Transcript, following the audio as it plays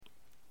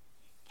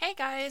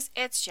guys,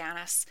 it's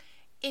Janice.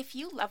 If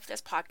you love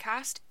this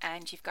podcast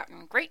and you've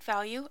gotten great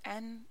value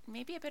and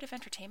maybe a bit of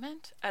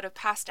entertainment out of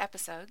past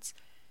episodes,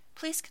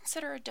 please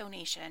consider a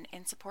donation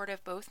in support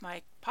of both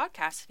my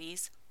podcast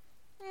fees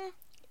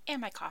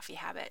and my coffee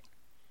habit.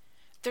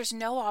 There's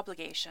no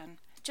obligation.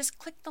 Just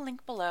click the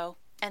link below,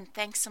 and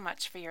thanks so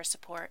much for your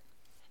support.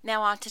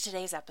 Now on to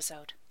today's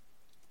episode.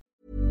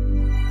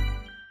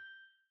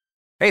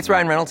 Hey, it's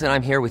Ryan Reynolds, and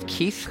I'm here with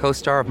Keith,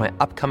 co-star of my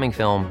upcoming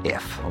film,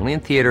 If, only in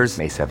theaters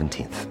May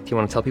 17th. Do you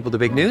want to tell people the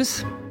big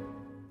news?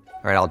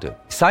 All right, I'll do it.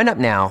 Sign up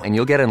now and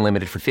you'll get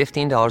unlimited for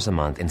 $15 a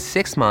month and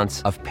 6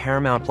 months of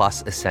Paramount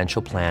Plus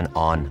Essential Plan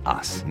on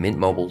us.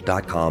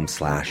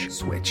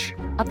 MintMobile.com/switch.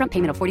 Upfront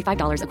payment of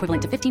 $45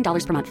 equivalent to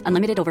 $15 per month.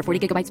 Unlimited over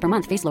 40 gigabytes per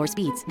month. Face lower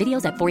speeds.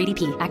 Videos at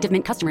 480p. Active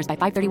Mint customers by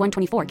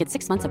 531.24 get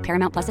 6 months of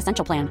Paramount Plus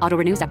Essential Plan. Auto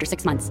renews after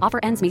 6 months. Offer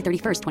ends May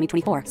 31st,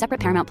 2024. Separate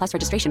Paramount Plus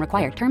registration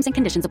required. Terms and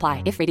conditions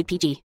apply if rated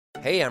PG.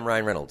 Hey, I'm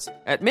Ryan Reynolds.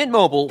 At Mint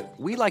Mobile,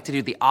 we like to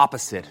do the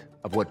opposite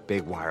of what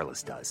Big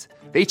Wireless does.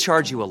 They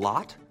charge you a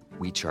lot.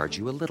 We charge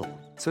you a little.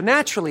 So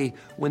naturally,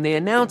 when they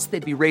announced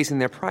they'd be raising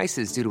their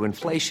prices due to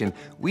inflation,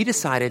 we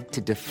decided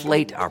to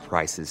deflate our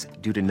prices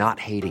due to not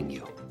hating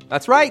you.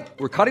 That's right.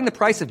 We're cutting the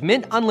price of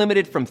Mint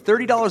Unlimited from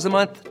 $30 a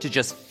month to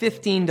just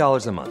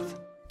 $15 a month.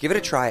 Give it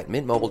a try at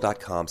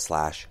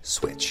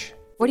mintmobile.com/switch.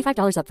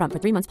 $45 upfront for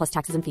 3 months plus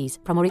taxes and fees.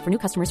 Promo rate for new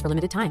customers for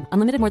limited time.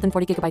 Unlimited more than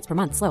 40 gigabytes per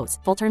month. Slows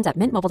full terms at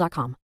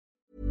mintmobile.com.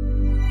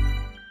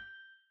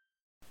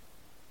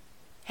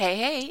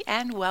 Hey,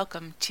 and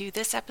welcome to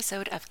this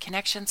episode of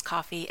Connections,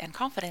 Coffee, and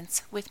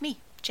Confidence with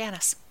me,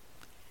 Janice.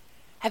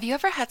 Have you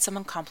ever had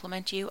someone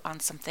compliment you on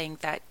something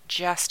that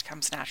just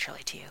comes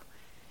naturally to you?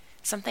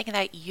 Something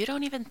that you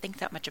don't even think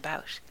that much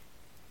about?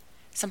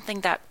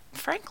 Something that,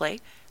 frankly,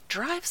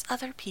 drives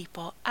other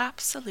people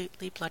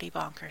absolutely bloody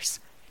bonkers.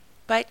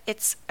 But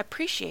it's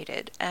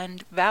appreciated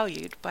and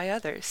valued by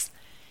others.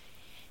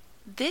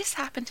 This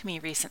happened to me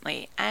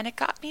recently, and it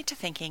got me to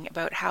thinking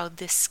about how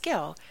this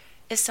skill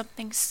is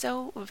something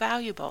so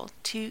valuable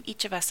to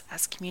each of us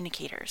as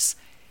communicators,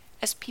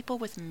 as people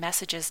with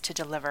messages to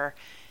deliver,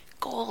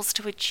 goals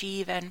to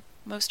achieve, and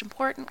most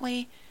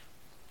importantly,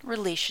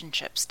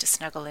 relationships to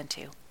snuggle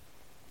into.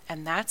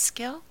 And that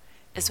skill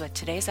is what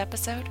today's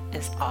episode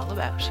is all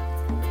about.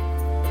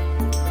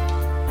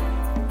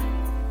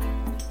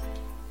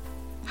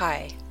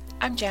 Hi,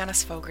 I'm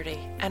Janice Fogarty,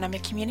 and I'm a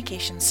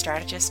communications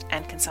strategist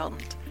and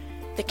consultant.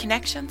 The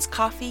Connections,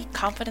 Coffee,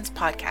 Confidence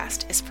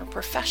podcast is for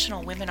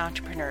professional women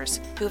entrepreneurs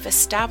who have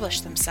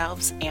established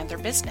themselves and their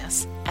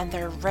business, and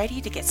they're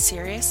ready to get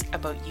serious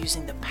about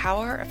using the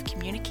power of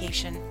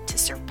communication to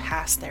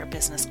surpass their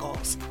business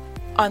goals.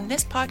 On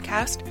this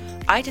podcast,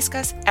 I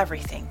discuss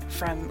everything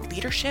from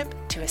leadership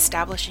to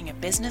establishing a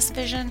business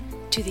vision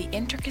to the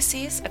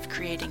intricacies of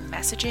creating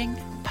messaging,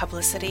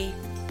 publicity,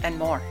 and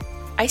more.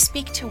 I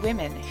speak to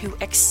women who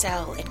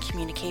excel in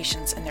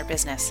communications in their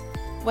business,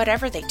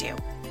 whatever they do,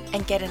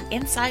 and get an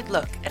inside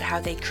look at how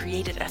they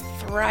created a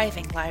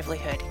thriving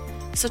livelihood.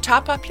 So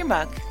top up your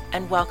mug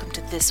and welcome to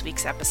this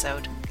week's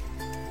episode.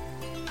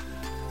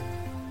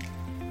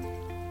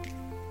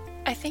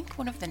 I think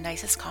one of the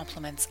nicest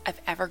compliments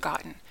I've ever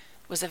gotten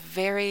was a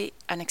very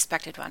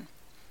unexpected one,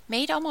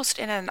 made almost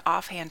in an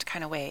offhand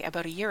kind of way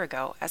about a year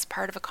ago as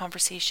part of a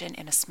conversation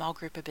in a small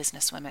group of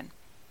businesswomen.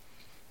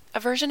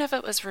 A version of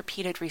it was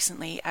repeated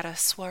recently at a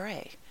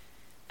soiree.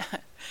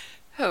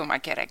 Who am I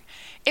kidding?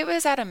 It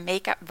was at a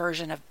makeup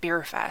version of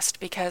Beer Fest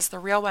because the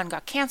real one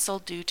got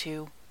cancelled due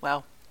to,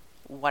 well,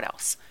 what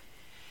else?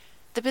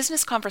 The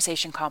business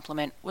conversation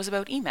compliment was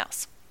about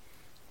emails.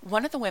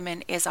 One of the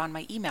women is on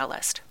my email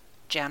list,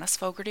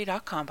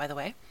 janicefogarty.com by the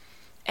way,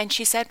 and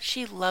she said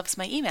she loves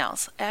my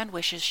emails and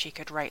wishes she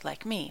could write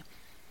like me.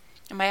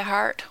 And my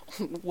heart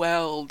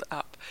welled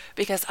up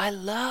because I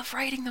love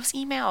writing those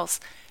emails,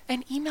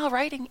 and email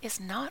writing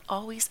is not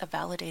always a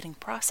validating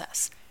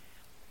process.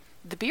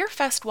 The Beer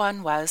Fest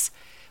one was,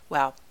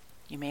 well,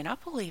 you may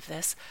not believe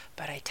this,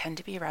 but I tend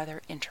to be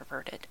rather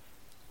introverted.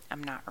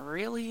 I'm not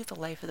really the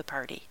life of the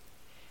party.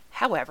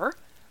 However,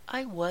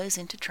 I was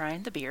into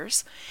trying the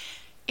beers.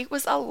 It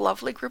was a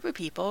lovely group of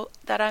people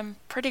that I'm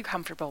pretty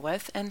comfortable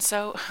with, and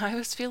so I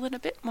was feeling a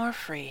bit more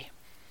free.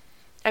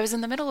 I was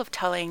in the middle of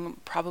telling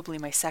probably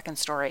my second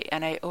story,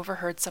 and I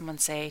overheard someone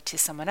say to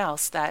someone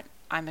else that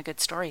I'm a good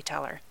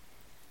storyteller.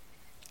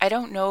 I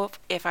don't know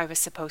if I was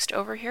supposed to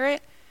overhear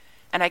it,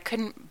 and I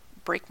couldn't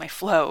break my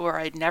flow or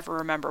I'd never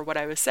remember what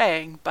I was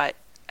saying, but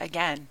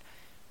again,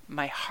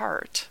 my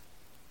heart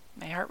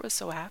was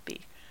so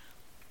happy.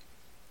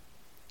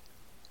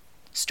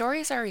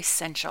 Stories are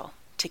essential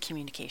to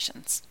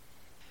communications.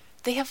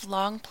 They have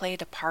long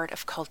played a part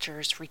of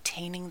cultures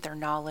retaining their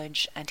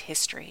knowledge and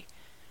history,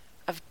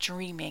 of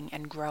dreaming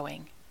and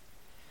growing.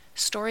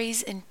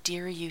 Stories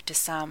endear you to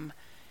some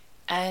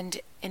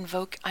and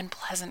invoke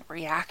unpleasant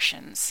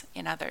reactions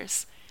in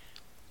others.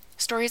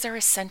 Stories are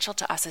essential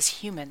to us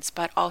as humans,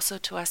 but also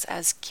to us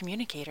as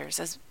communicators,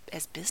 as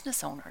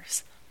business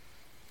owners.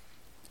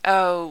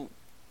 Oh,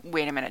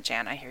 wait a minute,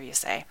 Jan, I hear you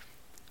say.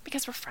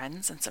 Because we're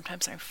friends, and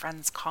sometimes my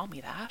friends call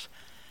me that.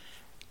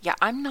 Yeah,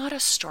 I'm not a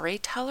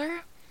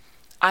storyteller.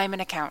 I'm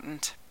an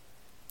accountant.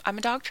 I'm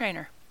a dog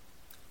trainer.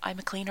 I'm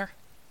a cleaner.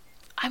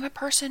 I'm a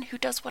person who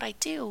does what I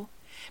do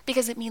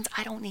because it means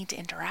I don't need to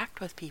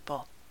interact with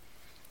people.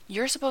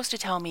 You're supposed to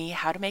tell me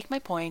how to make my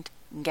point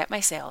and get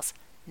my sales,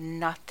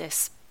 not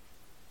this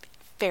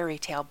fairy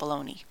tale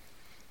baloney.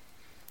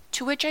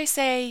 To which I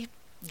say,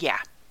 yeah,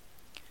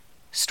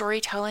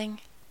 storytelling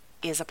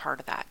is a part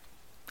of that.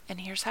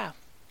 And here's how.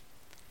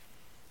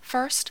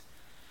 First,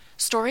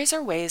 stories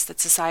are ways that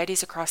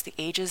societies across the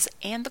ages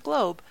and the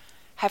globe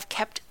have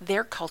kept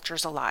their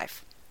cultures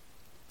alive,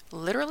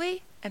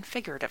 literally and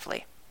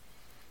figuratively.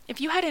 If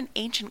you had an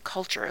ancient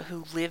culture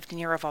who lived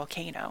near a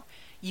volcano,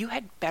 you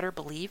had better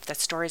believe that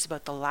stories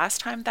about the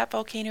last time that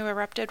volcano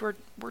erupted were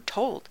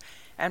told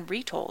and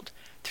retold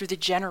through the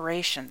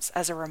generations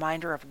as a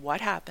reminder of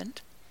what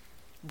happened,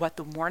 what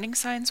the warning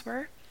signs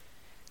were,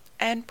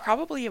 and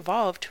probably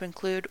evolved to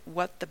include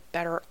what the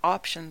better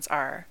options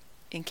are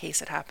in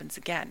case it happens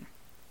again.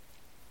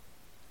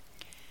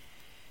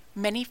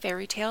 Many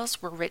fairy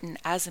tales were written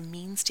as a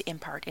means to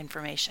impart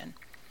information,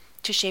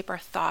 to shape our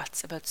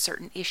thoughts about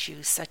certain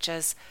issues such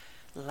as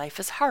life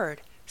is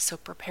hard, so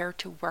prepare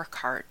to work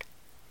hard.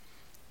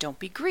 Don't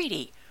be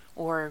greedy,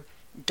 or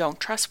don't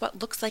trust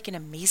what looks like an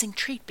amazing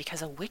treat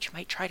because a witch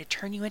might try to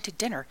turn you into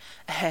dinner.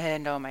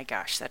 And oh my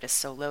gosh, that is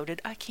so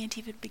loaded, I can't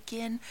even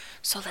begin.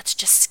 So let's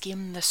just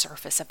skim the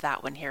surface of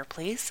that one here,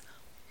 please.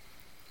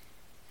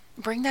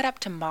 Bring that up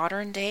to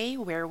modern day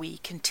where we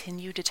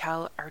continue to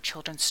tell our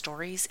children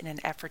stories in an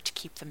effort to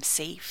keep them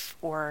safe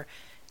or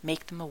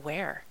make them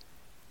aware.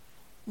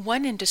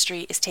 One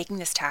industry is taking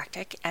this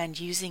tactic and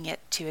using it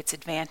to its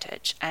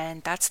advantage,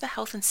 and that's the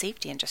health and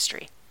safety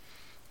industry.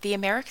 The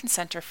American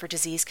Center for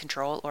Disease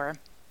Control, or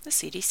the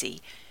CDC,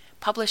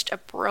 published a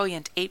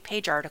brilliant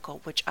 8-page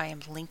article, which I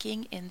am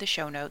linking in the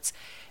show notes,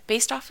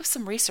 based off of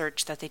some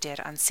research that they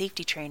did on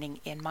safety training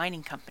in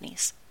mining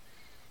companies.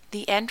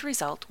 The end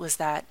result was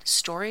that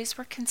stories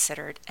were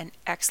considered an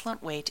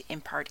excellent way to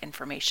impart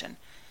information,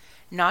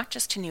 not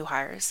just to new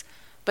hires,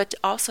 but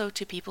also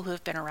to people who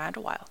have been around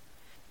a while.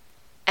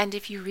 And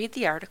if you read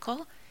the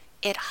article,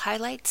 it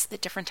highlights the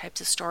different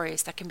types of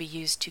stories that can be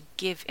used to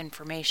give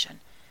information.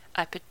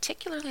 I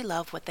particularly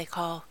love what they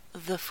call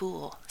the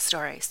fool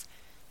stories.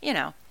 You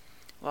know,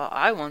 well,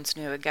 I once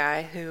knew a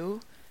guy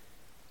who...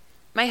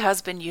 My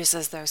husband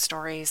uses those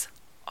stories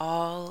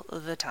all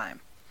the time.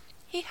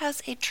 He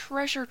has a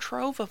treasure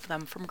trove of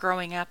them from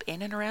growing up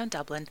in and around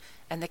Dublin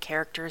and the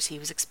characters he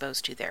was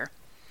exposed to there.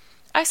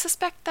 I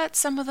suspect that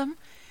some of them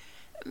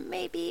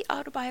may be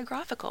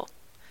autobiographical,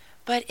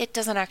 but it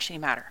doesn't actually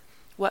matter.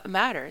 What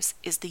matters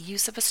is the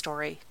use of a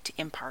story to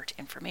impart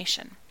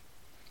information.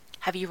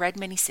 Have you read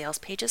many sales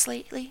pages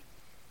lately?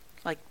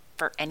 Like,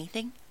 for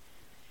anything?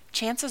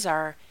 Chances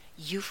are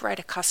you've read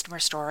a customer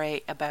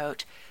story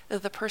about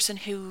the person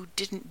who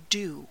didn't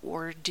do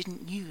or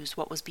didn't use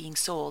what was being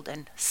sold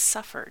and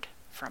suffered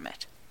from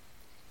it.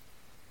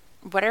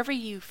 Whatever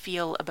you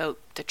feel about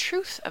the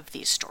truth of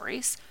these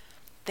stories,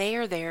 they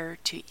are there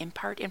to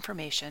impart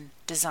information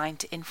designed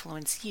to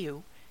influence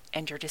you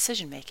and your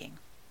decision making.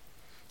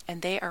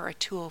 And they are a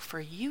tool for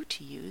you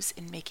to use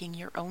in making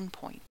your own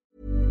point.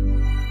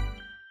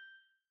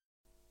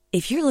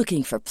 If you're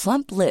looking for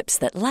plump lips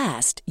that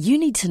last, you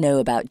need to know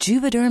about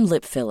Juvederm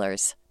lip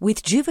fillers.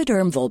 With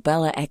Juvederm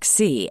Volbella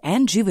XC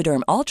and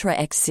Juvederm Ultra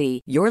XC,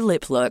 your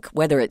lip look,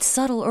 whether it's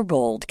subtle or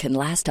bold, can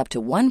last up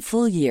to 1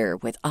 full year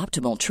with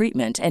optimal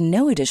treatment and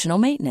no additional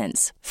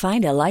maintenance.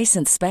 Find a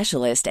licensed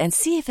specialist and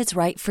see if it's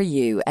right for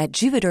you at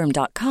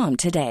Juvederm.com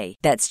today.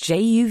 That's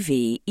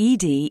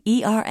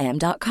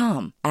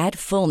JUVEDERM.com. Add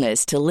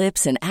fullness to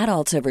lips in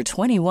adults over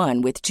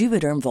 21 with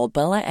Juvederm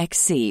Volbella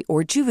XC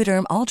or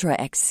Juvederm Ultra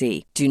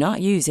XC. Do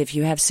not use if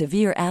you have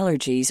severe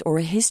allergies or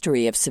a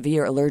history of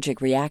severe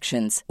allergic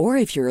reactions, or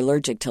if you're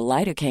allergic to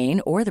lidocaine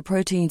or the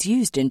proteins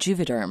used in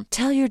Juvederm.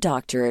 Tell your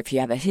doctor if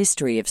you have a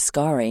history of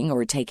scarring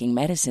or taking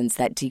medicines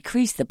that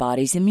decrease the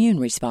body's immune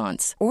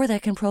response or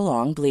that can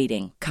prolong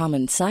bleeding.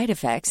 Common side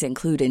effects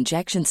include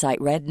injection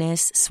site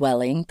redness,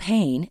 swelling,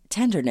 pain,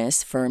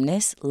 tenderness,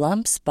 firmness,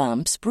 lumps,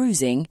 bumps,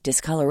 bruising,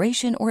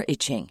 discoloration, or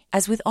itching.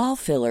 As with all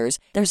fillers,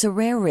 there's a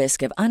rare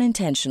risk of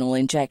unintentional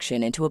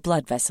injection into a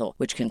blood vessel,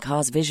 which can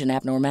cause vision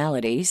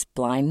abnormalities,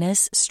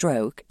 blindness,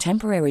 stroke,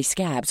 temporary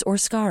scabs, or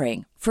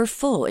scarring. For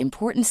full,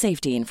 important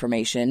safety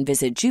information,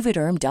 visit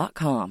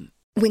Juvederm.com.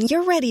 When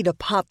you're ready to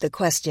pop the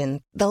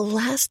question, the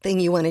last thing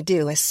you want to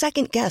do is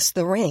second-guess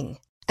the ring.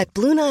 At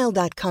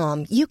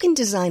BlueNile.com, you can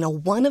design a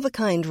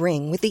one-of-a-kind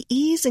ring with the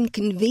ease and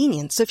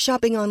convenience of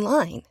shopping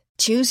online.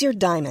 Choose your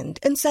diamond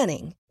and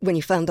setting. When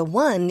you find the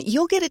one,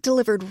 you'll get it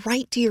delivered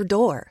right to your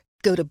door.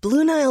 Go to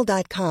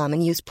BlueNile.com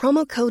and use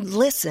promo code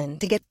LISTEN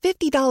to get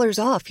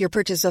 $50 off your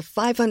purchase of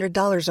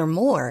 $500 or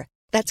more.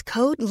 That's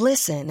code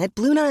LISTEN at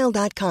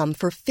BlueNile.com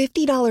for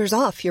 $50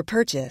 off your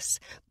purchase.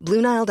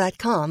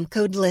 BlueNile.com,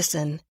 code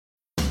LISTEN.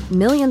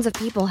 Millions of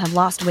people have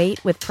lost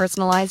weight with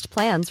personalized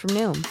plans from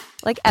Noom.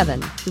 Like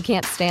Evan, who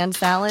can't stand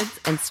salads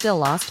and still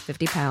lost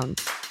 50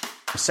 pounds.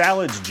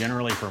 Salads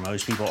generally for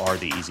most people are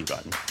the easy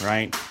button,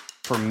 right?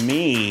 For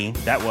me,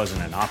 that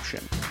wasn't an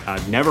option.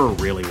 I never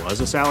really was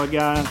a salad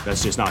guy.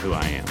 That's just not who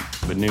I am.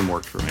 But Noom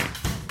worked for me.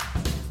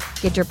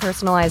 Get your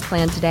personalized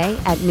plan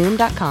today at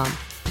Noom.com.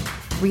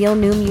 Real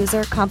Noom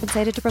user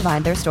compensated to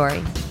provide their story.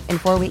 In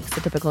 4 weeks,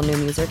 the typical Noom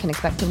user can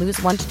expect to lose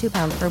 1 to 2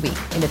 pounds per week.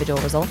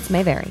 Individual results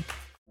may vary.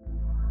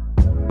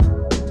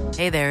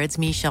 Hey there, it's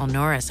Michelle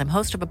Norris. I'm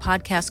host of a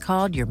podcast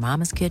called Your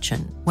Mama's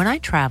Kitchen. When I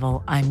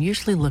travel, I'm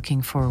usually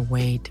looking for a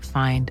way to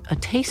find a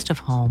taste of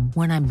home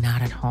when I'm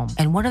not at home.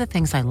 And one of the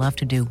things I love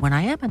to do when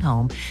I am at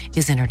home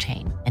is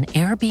entertain. And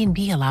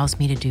Airbnb allows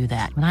me to do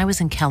that. When I was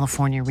in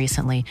California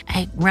recently,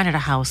 I rented a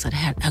house that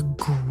had a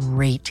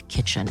great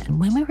kitchen. And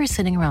when we were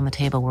sitting around the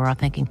table, we were all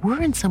thinking, we're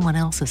in someone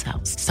else's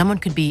house. Someone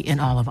could be in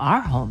all of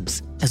our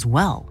homes as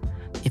well.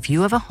 If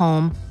you have a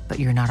home, but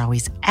you're not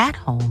always at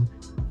home,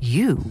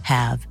 you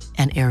have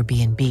an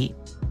Airbnb.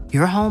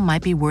 Your home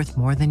might be worth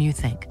more than you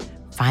think.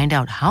 Find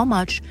out how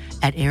much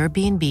at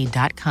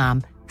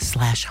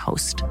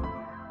airbnb.com/host.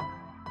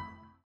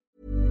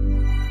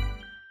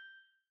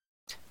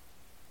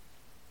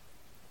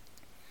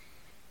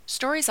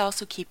 Stories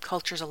also keep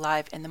cultures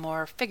alive in the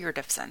more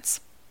figurative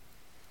sense.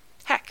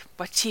 Heck,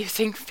 what do you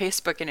think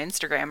Facebook and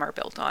Instagram are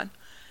built on?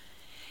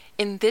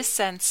 In this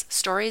sense,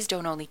 stories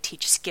don't only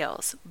teach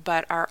skills,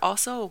 but are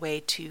also a way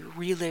to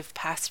relive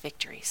past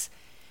victories,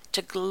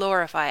 to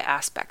glorify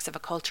aspects of a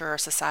culture or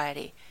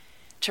society,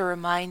 to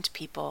remind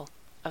people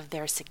of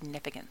their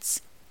significance.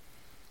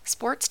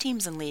 Sports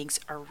teams and leagues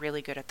are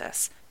really good at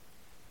this.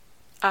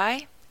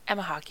 I am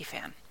a hockey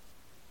fan.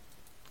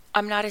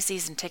 I'm not a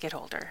season ticket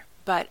holder,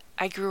 but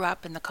I grew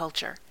up in the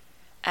culture,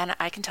 and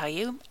I can tell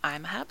you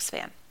I'm a Habs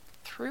fan,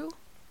 through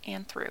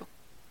and through.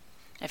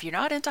 If you're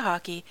not into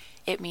hockey,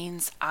 it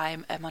means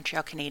I'm a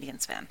Montreal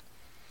Canadiens fan.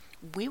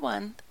 We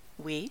won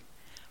the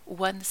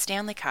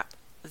Stanley Cup,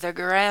 the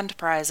grand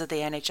prize of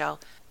the NHL,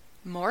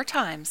 more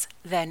times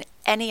than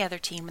any other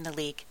team in the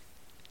league.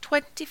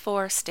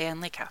 24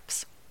 Stanley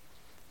Cups.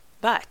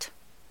 But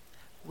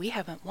we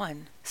haven't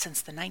won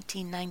since the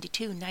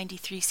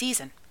 1992-93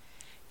 season.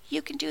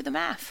 You can do the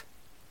math.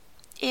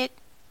 It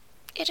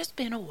has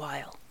been a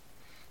while.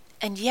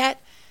 And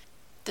yet,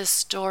 the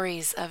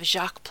stories of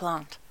Jacques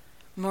Plante,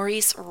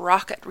 Maurice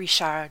Rocket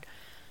Richard,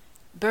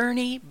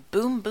 Bernie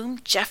Boom Boom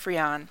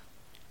Geoffrion,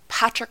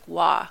 Patrick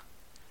Waugh,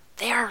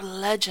 they are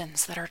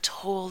legends that are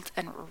told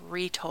and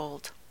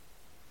retold.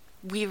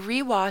 We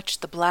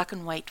rewatch the black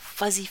and white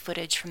fuzzy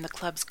footage from the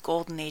club's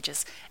golden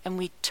ages, and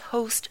we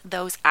toast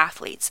those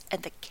athletes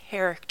and the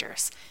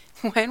characters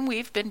when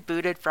we've been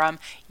booted from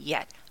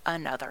yet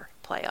another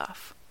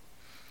playoff.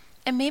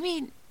 And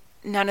maybe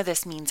none of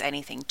this means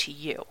anything to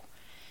you.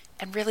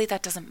 And really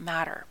that doesn't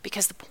matter,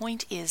 because the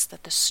point is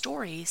that the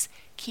stories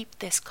keep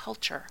this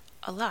culture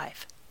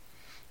alive.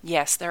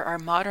 Yes, there are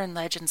modern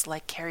legends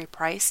like Carey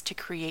Price to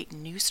create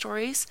new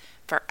stories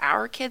for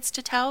our kids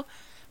to tell,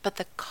 but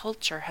the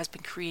culture has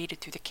been created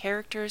through the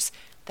characters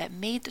that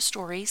made the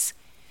stories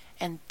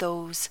and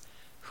those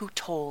who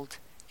told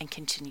and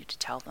continue to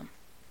tell them.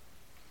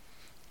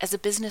 As a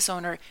business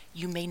owner,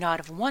 you may not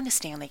have won a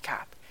Stanley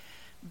Cup,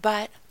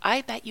 but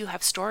I bet you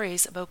have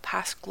stories about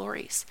past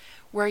glories,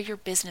 where your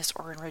business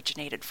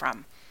originated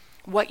from,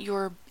 what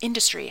your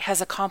industry has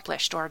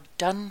accomplished or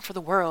done for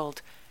the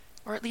world,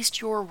 or at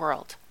least your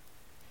world.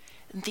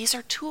 And these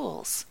are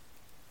tools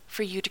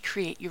for you to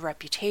create your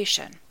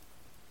reputation.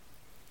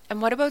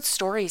 And what about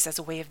stories as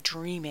a way of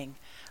dreaming,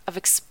 of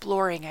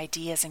exploring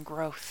ideas and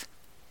growth?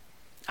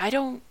 I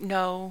don't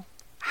know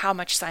how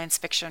much science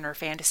fiction or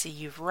fantasy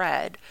you've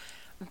read,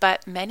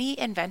 but many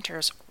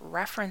inventors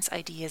reference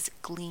ideas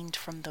gleaned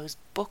from those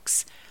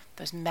books,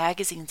 those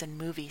magazines and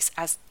movies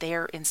as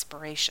their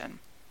inspiration.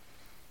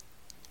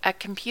 A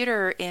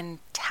computer in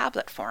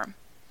tablet form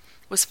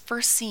was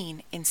first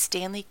seen in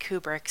Stanley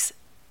Kubrick's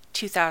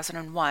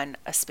 2001: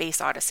 A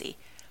Space Odyssey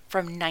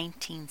from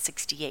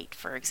 1968,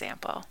 for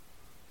example.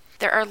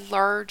 There are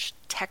large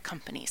tech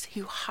companies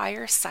who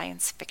hire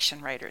science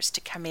fiction writers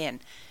to come in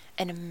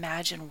and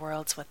imagine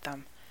worlds with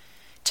them,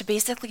 to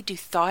basically do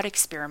thought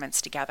experiments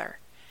together.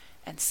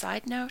 And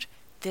side note,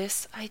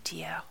 this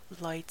idea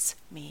lights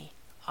me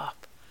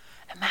up.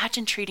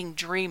 Imagine treating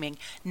dreaming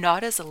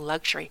not as a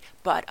luxury,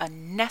 but a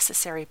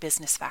necessary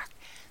business fact,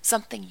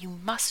 something you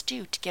must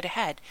do to get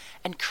ahead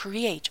and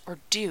create or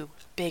do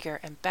bigger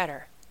and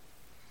better.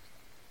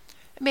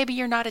 Maybe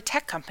you're not a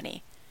tech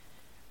company,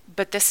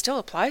 but this still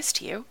applies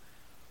to you.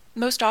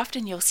 Most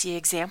often you'll see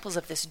examples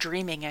of this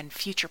dreaming and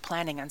future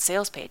planning on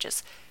sales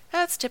pages.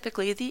 That's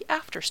typically the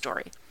after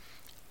story.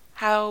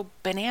 How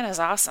bananas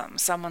awesome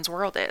someone's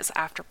world is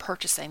after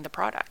purchasing the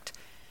product.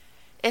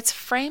 It's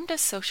framed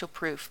as social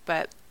proof,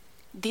 but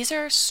these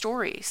are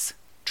stories,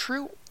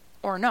 true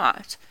or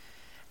not,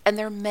 and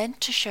they're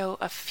meant to show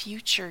a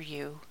future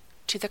you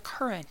to the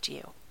current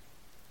you.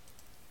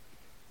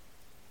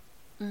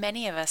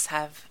 Many of us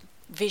have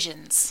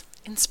visions,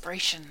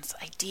 inspirations,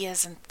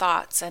 ideas, and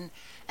thoughts, and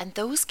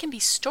those can be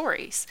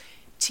stories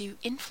to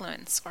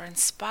influence or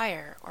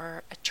inspire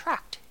or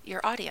attract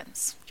your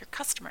audience, your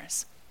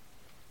customers.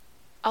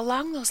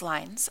 Along those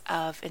lines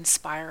of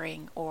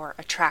inspiring or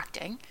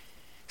attracting,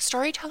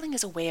 Storytelling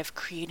is a way of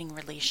creating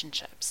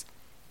relationships,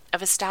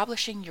 of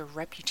establishing your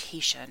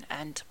reputation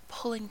and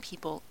pulling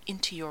people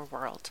into your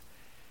world.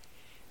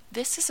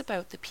 This is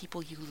about the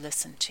people you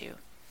listen to,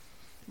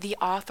 the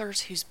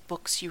authors whose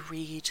books you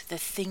read, the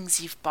things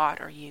you've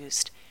bought or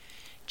used.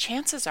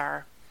 Chances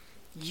are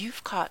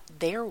you've caught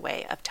their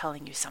way of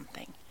telling you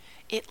something.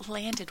 It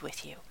landed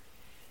with you.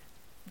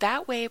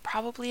 That way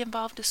probably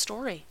involved a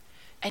story,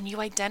 and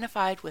you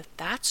identified with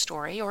that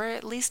story, or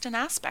at least an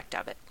aspect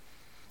of it.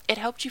 It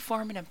helped you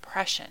form an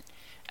impression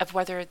of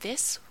whether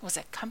this was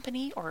a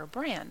company or a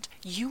brand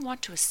you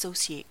want to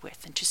associate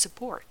with and to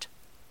support.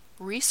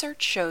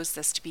 Research shows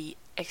this to be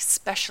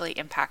especially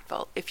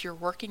impactful if you're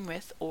working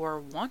with or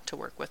want to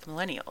work with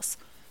millennials.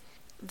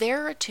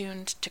 They're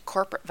attuned to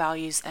corporate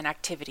values and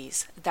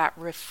activities that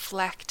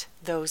reflect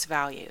those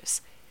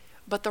values,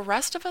 but the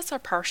rest of us are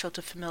partial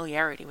to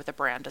familiarity with a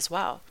brand as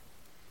well.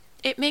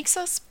 It makes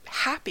us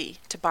happy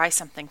to buy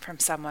something from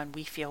someone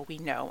we feel we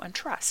know and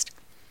trust.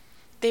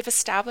 They've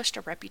established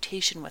a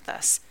reputation with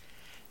us,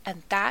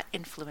 and that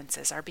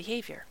influences our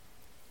behavior.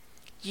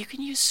 You can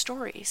use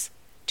stories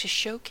to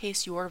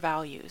showcase your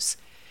values,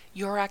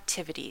 your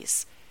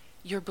activities,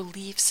 your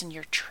beliefs, and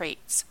your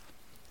traits.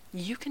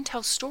 You can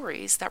tell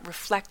stories that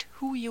reflect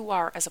who you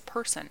are as a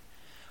person,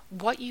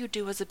 what you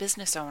do as a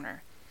business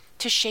owner,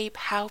 to shape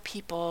how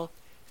people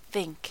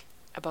think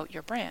about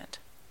your brand.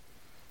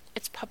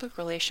 It's public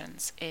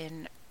relations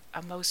in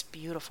a most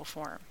beautiful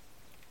form.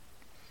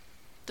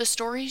 The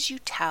stories you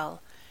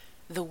tell,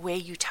 the way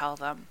you tell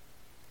them,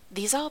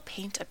 these all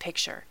paint a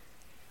picture,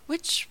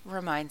 which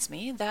reminds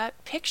me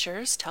that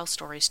pictures tell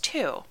stories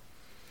too.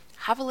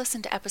 Have a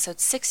listen to episode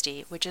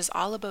 60, which is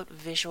all about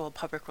visual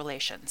public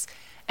relations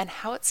and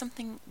how it's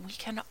something we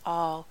can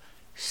all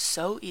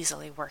so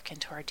easily work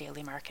into our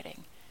daily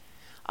marketing.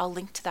 I'll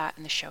link to that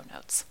in the show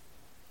notes.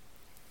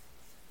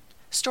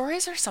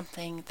 Stories are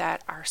something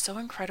that are so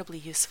incredibly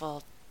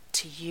useful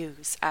to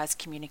use as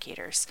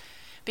communicators,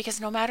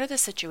 because no matter the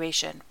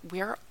situation,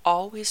 we're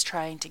always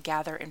trying to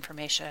gather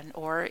information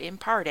or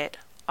impart it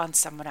on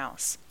someone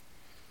else.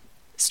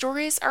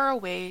 Stories are a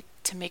way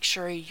to make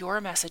sure your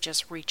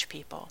messages reach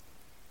people,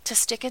 to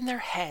stick in their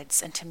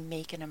heads and to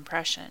make an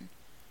impression.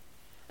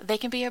 They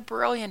can be a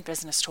brilliant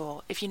business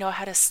tool if you know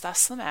how to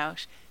suss them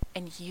out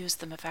and use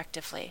them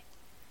effectively.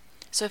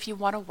 So if you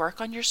want to work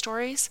on your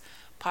stories,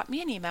 pop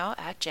me an email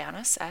at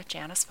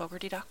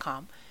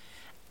janice@janicefogarty.com.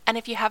 And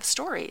if you have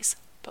stories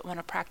but want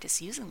to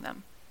practice using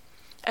them,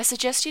 I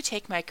suggest you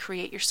take my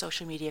Create Your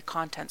Social Media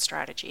Content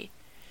strategy.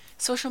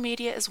 Social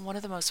media is one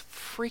of the most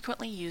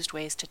frequently used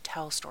ways to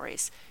tell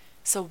stories,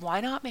 so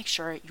why not make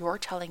sure you're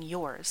telling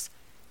yours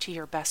to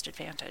your best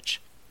advantage?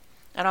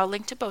 And I'll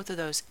link to both of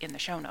those in the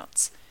show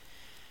notes.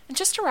 And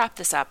just to wrap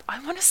this up,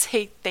 I want to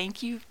say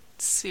thank you,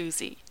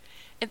 Susie,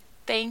 and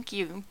thank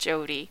you,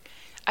 Jody.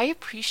 I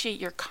appreciate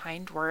your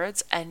kind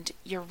words and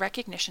your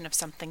recognition of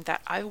something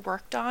that I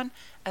worked on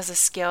as a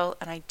skill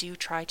and I do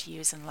try to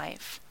use in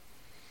life.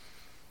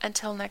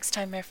 Until next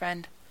time, my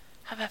friend,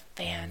 have a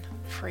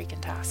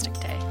fan-freaking-tastic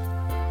day.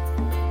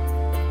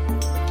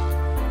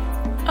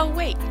 Oh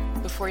wait,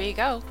 before you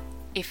go,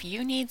 if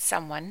you need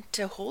someone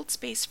to hold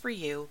space for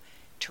you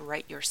to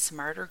write your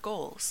smarter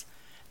goals,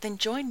 then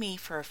join me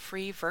for a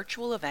free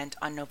virtual event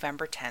on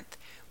November 10th,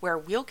 where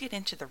we'll get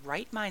into the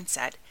right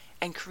mindset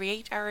and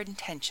create our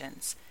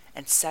intentions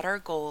and set our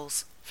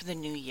goals for the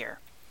new year.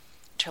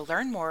 To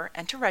learn more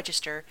and to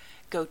register,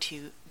 go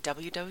to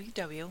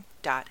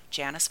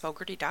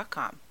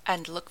www.janicefogarty.com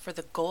and look for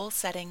the Goal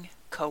Setting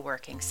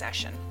Co-working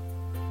session.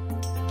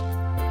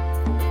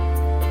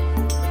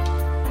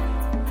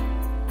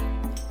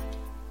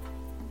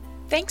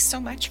 Thanks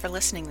so much for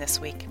listening this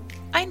week.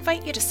 I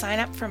invite you to sign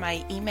up for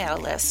my email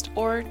list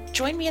or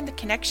join me in the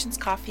Connections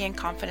Coffee and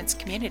Confidence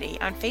community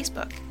on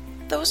Facebook.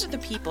 Those are the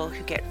people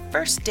who get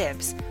first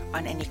dibs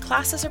on any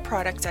classes or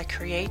products I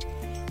create,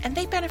 and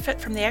they benefit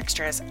from the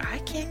extras I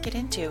can't get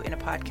into in a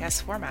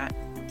podcast format.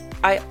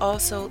 I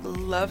also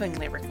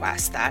lovingly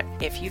request that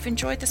if you've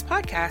enjoyed this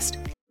podcast,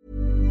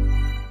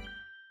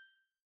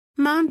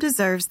 Mom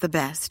deserves the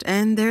best,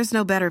 and there's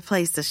no better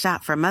place to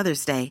shop for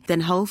Mother's Day than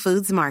Whole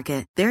Foods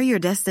Market. They're your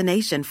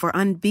destination for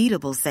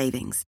unbeatable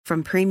savings,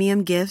 from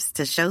premium gifts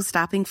to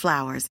show-stopping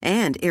flowers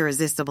and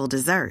irresistible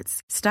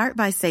desserts. Start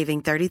by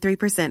saving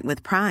 33%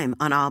 with Prime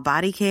on all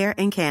body care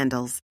and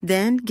candles.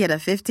 Then get a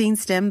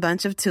 15-stem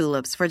bunch of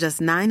tulips for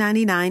just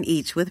 $9.99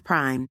 each with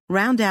Prime.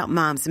 Round out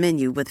Mom's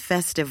menu with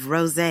festive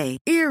rosé,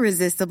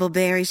 irresistible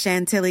berry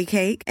chantilly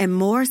cake, and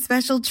more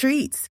special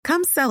treats.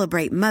 Come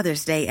celebrate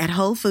Mother's Day at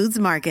Whole Foods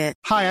Market.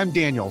 Hi, I'm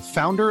Daniel,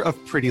 founder of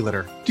Pretty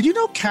Litter. Did you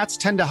know cats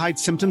tend to hide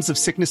symptoms of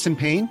sickness and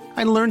pain?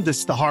 I learned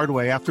this the hard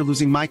way after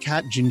losing my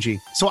cat,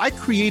 Gingy. So I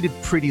created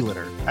Pretty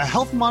Litter, a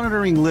health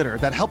monitoring litter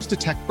that helps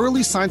detect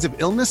early signs of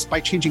illness by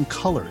changing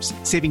colors,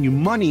 saving you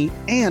money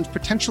and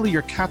potentially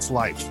your cat's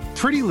life.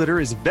 Pretty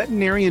Litter is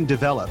veterinarian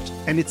developed,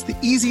 and it's the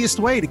easiest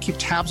way to keep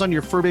tabs on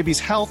your fur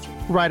baby's health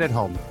right at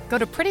home. Go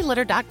to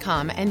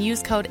prettylitter.com and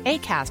use code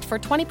ACAST for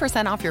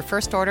 20% off your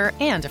first order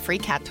and a free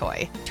cat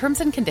toy. Terms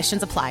and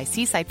conditions apply.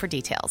 See site for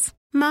details.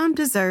 Mom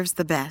deserves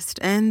the best,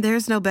 and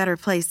there's no better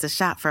place to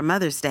shop for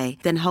Mother's Day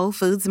than Whole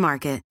Foods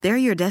Market. They're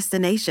your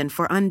destination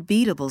for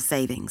unbeatable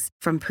savings,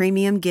 from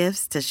premium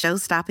gifts to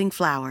show-stopping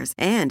flowers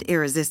and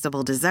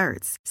irresistible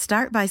desserts.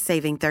 Start by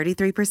saving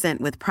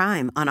 33% with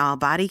Prime on all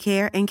body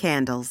care and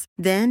candles.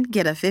 Then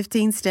get a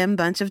 15-stem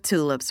bunch of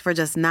tulips for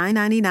just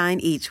 $9.99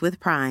 each with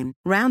Prime.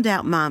 Round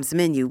out Mom's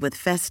menu with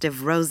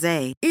festive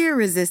rosé,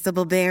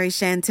 irresistible berry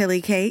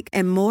chantilly cake,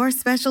 and more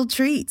special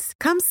treats.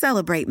 Come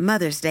celebrate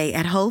Mother's Day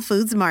at Whole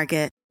Foods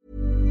Market.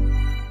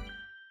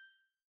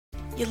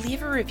 You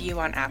leave a review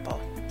on Apple.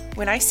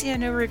 When I see a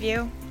new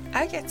review,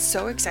 I get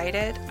so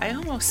excited I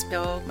almost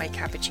spill my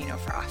cappuccino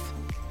froth.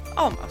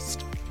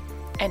 Almost.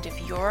 And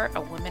if you're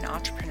a woman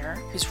entrepreneur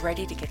who's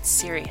ready to get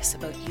serious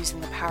about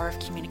using the power of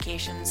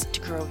communications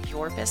to grow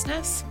your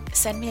business,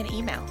 send me an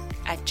email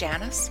at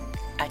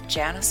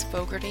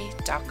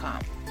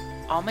janice@janicefogarty.com.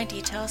 All my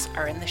details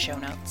are in the show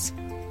notes.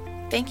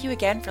 Thank you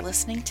again for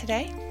listening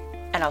today,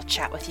 and I'll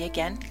chat with you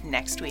again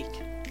next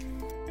week.